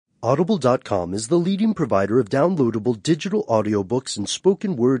Audible.com is the leading provider of downloadable digital audiobooks and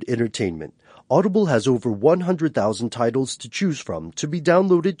spoken word entertainment. Audible has over 100,000 titles to choose from to be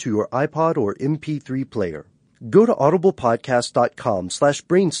downloaded to your iPod or MP3 player. Go to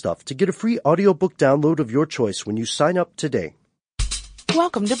audiblepodcast.com/brainstuff to get a free audiobook download of your choice when you sign up today.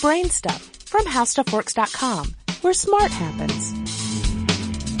 Welcome to Brain Stuff from HowStuffWorks.com, where smart happens.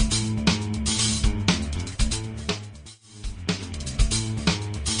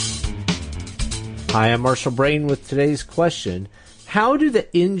 Hi, I'm Marshall Brain with today's question. How do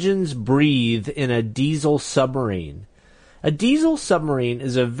the engines breathe in a diesel submarine? A diesel submarine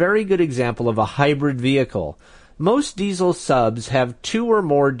is a very good example of a hybrid vehicle. Most diesel subs have two or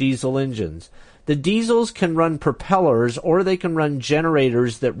more diesel engines. The diesels can run propellers or they can run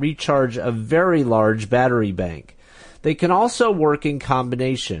generators that recharge a very large battery bank. They can also work in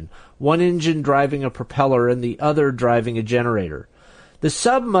combination, one engine driving a propeller and the other driving a generator. The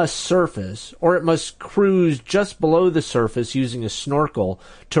sub must surface, or it must cruise just below the surface using a snorkel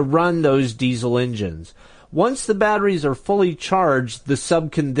to run those diesel engines. Once the batteries are fully charged, the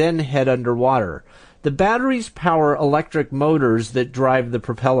sub can then head underwater. The batteries power electric motors that drive the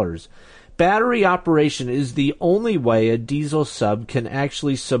propellers. Battery operation is the only way a diesel sub can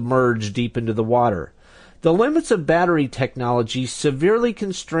actually submerge deep into the water. The limits of battery technology severely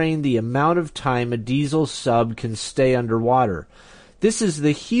constrain the amount of time a diesel sub can stay underwater. This is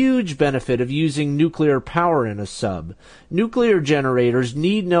the huge benefit of using nuclear power in a sub. Nuclear generators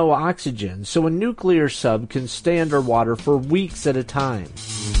need no oxygen, so a nuclear sub can stay underwater for weeks at a time.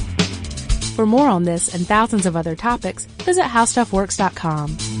 For more on this and thousands of other topics, visit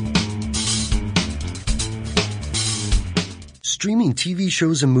HowStuffWorks.com. Streaming TV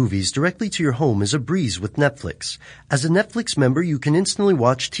shows and movies directly to your home is a breeze with Netflix. As a Netflix member, you can instantly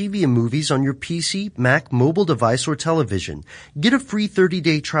watch TV and movies on your PC, Mac, mobile device, or television. Get a free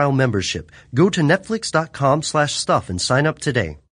 30-day trial membership. Go to Netflix.com/stuff and sign up today.